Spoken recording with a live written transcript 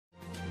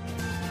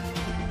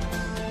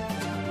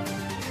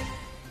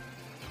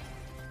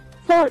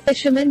4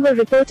 fishermen were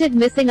reported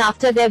missing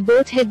after their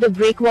boat hit the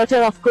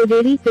breakwater of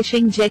Koderi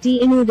fishing jetty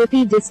in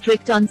Udupi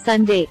district on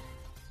Sunday.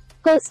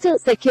 Coastal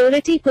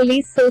Security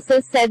Police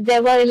sources said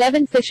there were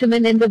 11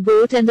 fishermen in the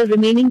boat and the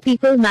remaining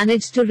people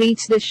managed to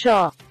reach the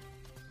shore.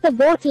 The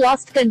boat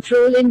lost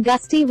control in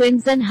gusty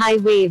winds and high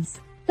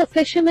waves. The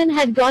fishermen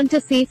had gone to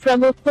sea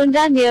from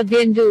Uppunda near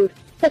Byandur.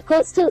 The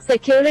Coastal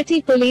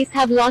Security Police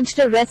have launched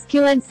a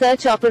rescue and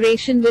search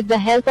operation with the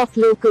help of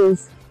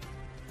locals.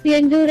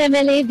 Byandur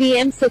MLA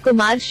VM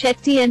Sukumar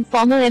Shetty and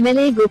former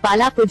MLA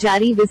Gopala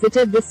Pujari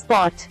visited the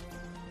spot.